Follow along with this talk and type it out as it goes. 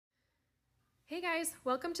Hey guys,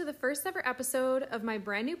 welcome to the first ever episode of my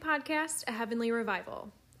brand new podcast, A Heavenly Revival,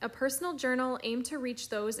 a personal journal aimed to reach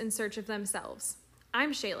those in search of themselves.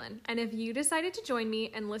 I'm Shaylin, and if you decided to join me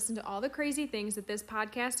and listen to all the crazy things that this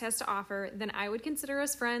podcast has to offer, then I would consider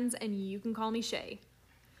us friends and you can call me Shay.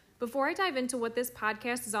 Before I dive into what this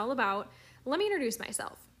podcast is all about, let me introduce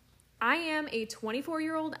myself. I am a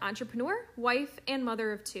 24-year-old entrepreneur, wife, and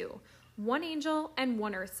mother of two, one angel and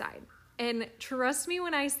one earth side. And trust me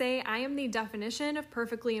when I say I am the definition of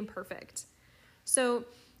perfectly imperfect. So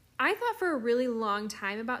I thought for a really long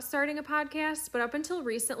time about starting a podcast, but up until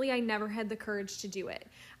recently, I never had the courage to do it.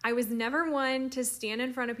 I was never one to stand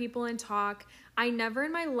in front of people and talk. I never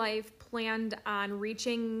in my life planned on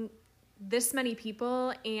reaching this many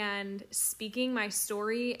people and speaking my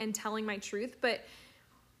story and telling my truth. But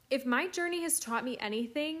if my journey has taught me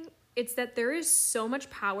anything, it's that there is so much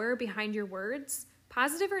power behind your words.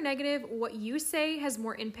 Positive or negative, what you say has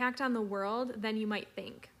more impact on the world than you might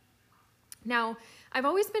think. Now, I've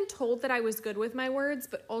always been told that I was good with my words,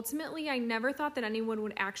 but ultimately I never thought that anyone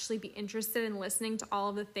would actually be interested in listening to all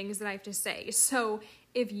of the things that I have to say. So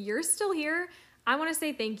if you're still here, I want to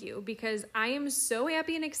say thank you because I am so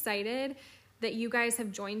happy and excited that you guys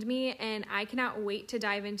have joined me, and I cannot wait to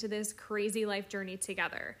dive into this crazy life journey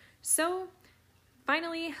together. So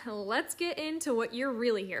finally, let's get into what you're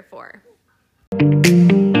really here for.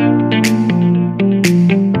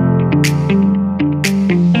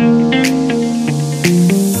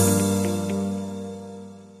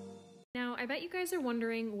 Now, I bet you guys are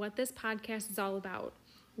wondering what this podcast is all about,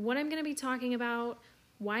 what I'm going to be talking about,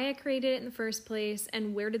 why I created it in the first place,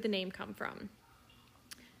 and where did the name come from?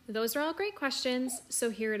 Those are all great questions, so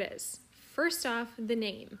here it is. First off, the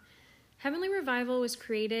name. Heavenly Revival was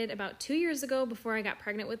created about 2 years ago before I got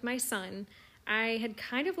pregnant with my son. I had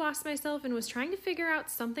kind of lost myself and was trying to figure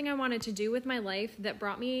out something I wanted to do with my life that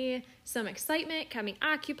brought me some excitement, kept me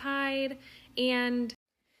occupied, and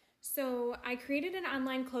so I created an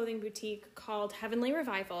online clothing boutique called Heavenly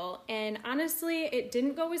Revival, and honestly, it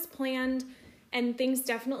didn't go as planned, and things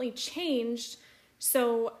definitely changed.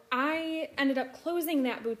 So I ended up closing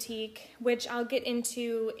that boutique, which I'll get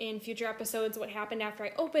into in future episodes what happened after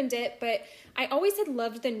I opened it, but I always had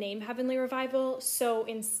loved the name Heavenly Revival, so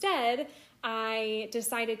instead I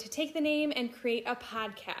decided to take the name and create a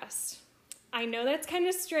podcast. I know that's kind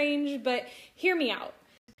of strange, but hear me out.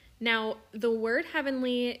 Now, the word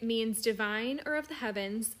heavenly means divine or of the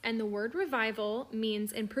heavens, and the word revival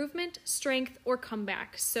means improvement, strength, or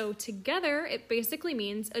comeback. So together, it basically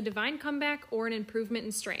means a divine comeback or an improvement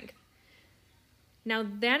in strength. Now,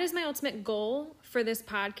 that is my ultimate goal for this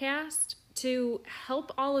podcast, to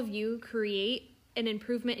help all of you create an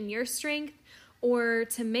improvement in your strength or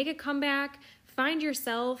to make a comeback, find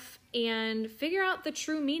yourself, and figure out the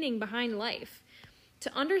true meaning behind life.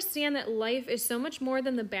 To understand that life is so much more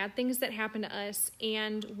than the bad things that happen to us,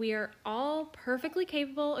 and we are all perfectly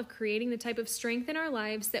capable of creating the type of strength in our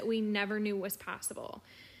lives that we never knew was possible.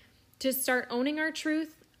 To start owning our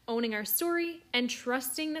truth, owning our story, and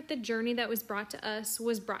trusting that the journey that was brought to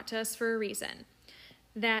us for a reason.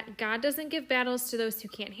 That God doesn't give battles to those who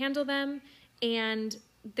can't handle them, and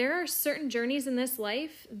there are certain journeys in this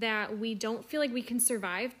life that we don't feel like we can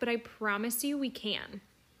survive, but I promise you we can.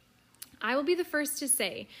 I will be the first to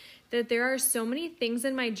say that there are so many things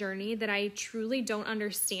in my journey that I truly don't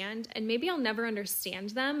understand, and maybe I'll never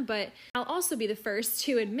understand them, but I'll also be the first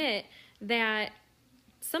to admit that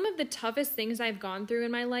some of the toughest things I've gone through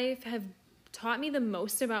in my life have taught me the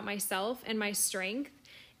most about myself and my strength.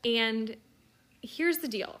 And here's the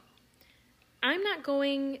deal. I'm not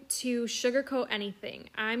going to sugarcoat anything.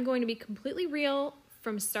 I'm going to be completely real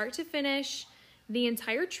from start to finish, the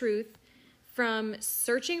entire truth, from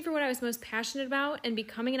searching for what I was most passionate about and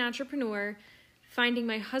becoming an entrepreneur, finding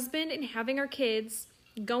my husband and having our kids,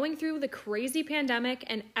 going through the crazy pandemic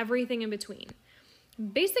and everything in between.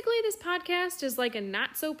 Basically, this podcast is like a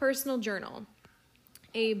not-so-personal journal.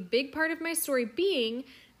 A big part of my story being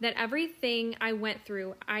that everything I went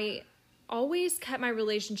through, I always kept my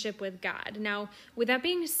relationship with God. Now, with that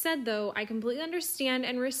being said, though, I completely understand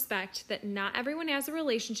and respect that not everyone has a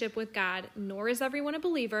relationship with God, nor is everyone a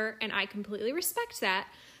believer, and I completely respect that.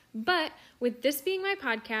 But with this being my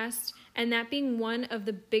podcast, and that being one of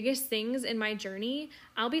the biggest things in my journey,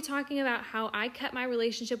 I'll be talking about how I kept my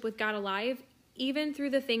relationship with God alive, even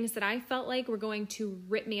through the things that I felt like were going to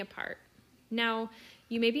rip me apart. Now,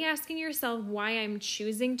 you may be asking yourself why I'm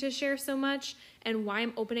choosing to share so much and why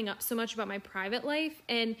I'm opening up so much about my private life.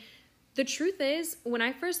 And the truth is, when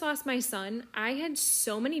I first lost my son, I had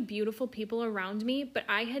so many beautiful people around me, but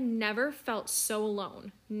I had never felt so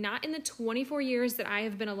alone. Not in the 24 years that I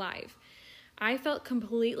have been alive. I felt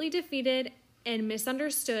completely defeated and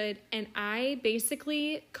misunderstood, and I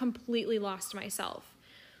basically completely lost myself.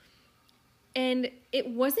 And it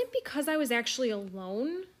wasn't because I was actually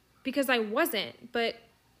alone, because I wasn't, but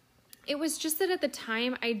it was just that at the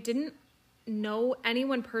time I didn't know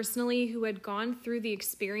anyone personally who had gone through the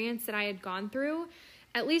experience that I had gone through,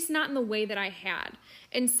 at least not in the way that I had.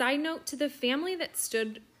 And side note, to the family that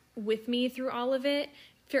stood with me through all of it,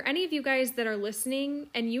 for any of you guys that are listening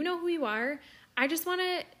and you know who you are, I just want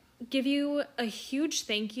to give you a huge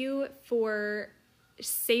thank you for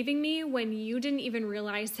saving me when you didn't even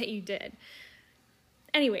realize that you did.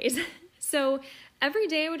 Anyways, so every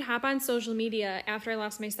day I would hop on social media after I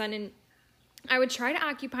lost my son, and I would try to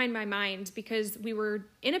occupy my mind because we were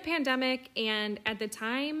in a pandemic, and at the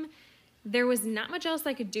time there was not much else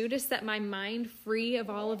I could do to set my mind free of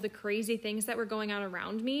all of the crazy things that were going on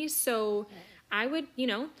around me. So I would,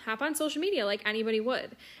 hop on social media like anybody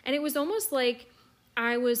would. And it was almost like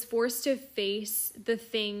I was forced to face the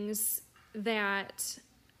things that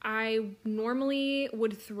I normally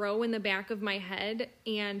would throw in the back of my head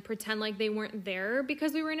and pretend like they weren't there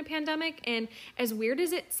because we were in a pandemic. And as weird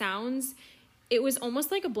as it sounds, it was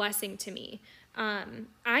almost like a blessing to me. I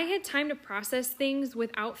had time to process things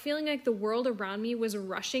without feeling like the world around me was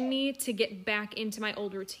rushing me to get back into my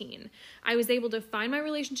old routine. I was able to find my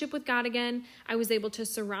relationship with God again. I was able to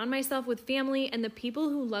surround myself with family and the people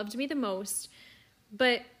who loved me the most.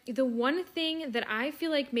 But the one thing that I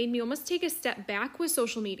feel like made me almost take a step back was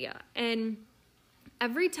social media. And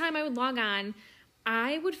every time I would log on,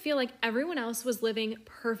 I would feel like everyone else was living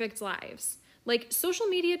perfect lives. Like, social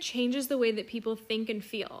media changes the way that people think and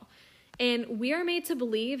feel. And we are made to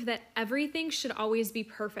believe that everything should always be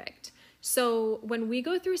perfect. So when we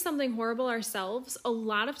go through something horrible ourselves, a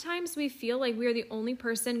lot of times we feel like we are the only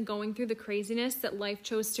person going through the craziness that life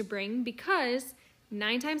chose to bring, because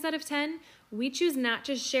 9 times out of 10, we choose not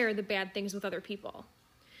to share the bad things with other people.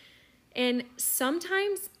 And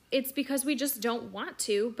sometimes it's because we just don't want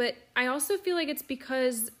to, but I also feel like it's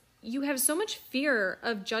because you have so much fear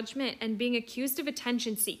of judgment and being accused of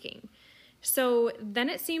attention seeking. So then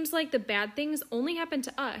it seems like the bad things only happen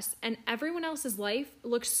to us, and everyone else's life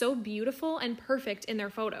looks so beautiful and perfect in their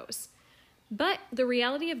photos. But the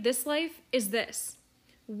reality of this life is this: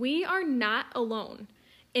 we are not alone.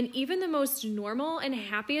 And even the most normal and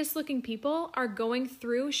happiest looking people are going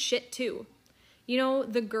through shit too. You know,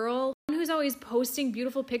 the girl who's always posting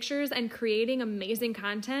beautiful pictures and creating amazing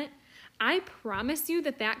content, I promise you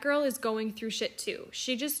that that girl is going through shit too.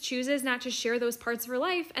 She just chooses not to share those parts of her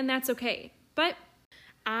life, and that's okay. But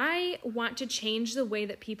I want to change the way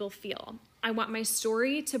that people feel. I want my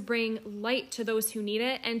story to bring light to those who need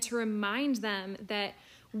it and to remind them that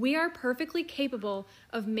we are perfectly capable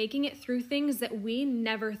of making it through things that we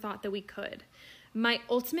never thought that we could. My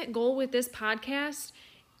ultimate goal with this podcast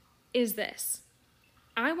is this: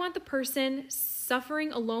 I want the person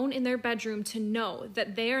suffering alone in their bedroom to know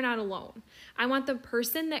that they are not alone. I want the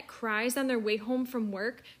person that cries on their way home from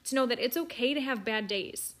work to know that it's okay to have bad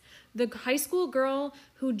days. The high school girl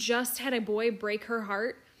who just had a boy break her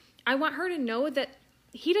heart, I want her to know that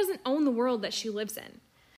he doesn't own the world that she lives in.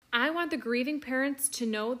 I want the grieving parents to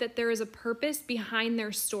know that there is a purpose behind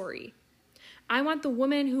their story. I want the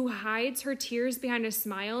woman who hides her tears behind a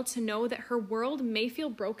smile to know that her world may feel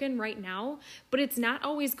broken right now, but it's not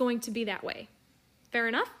always going to be that way. Fair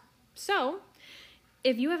enough? So,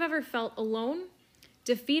 if you have ever felt alone,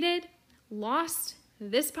 defeated, lost,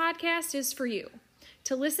 this podcast is for you.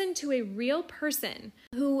 To listen to a real person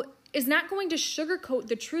who is not going to sugarcoat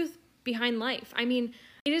the truth behind life. I mean,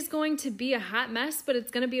 it is going to be a hot mess, but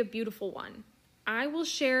it's going to be a beautiful one. I will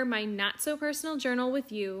share my not-so-personal journal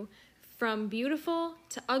with you, from beautiful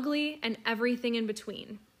to ugly and everything in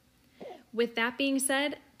between. With that being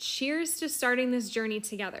said, cheers to starting this journey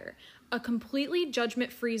together, a completely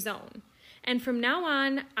judgment-free zone. And from now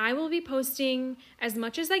on, I will be posting as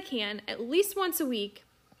much as I can, at least once a week,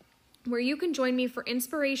 where you can join me for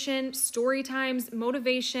inspiration, story times,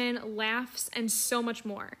 motivation, laughs, and so much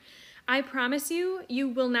more. I promise you, you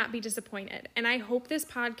will not be disappointed. And I hope this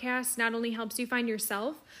podcast not only helps you find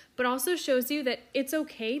yourself, but also shows you that it's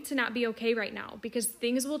okay to not be okay right now, because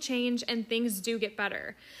things will change and things do get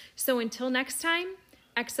better. So until next time,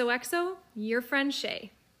 XOXO, your friend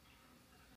Shay.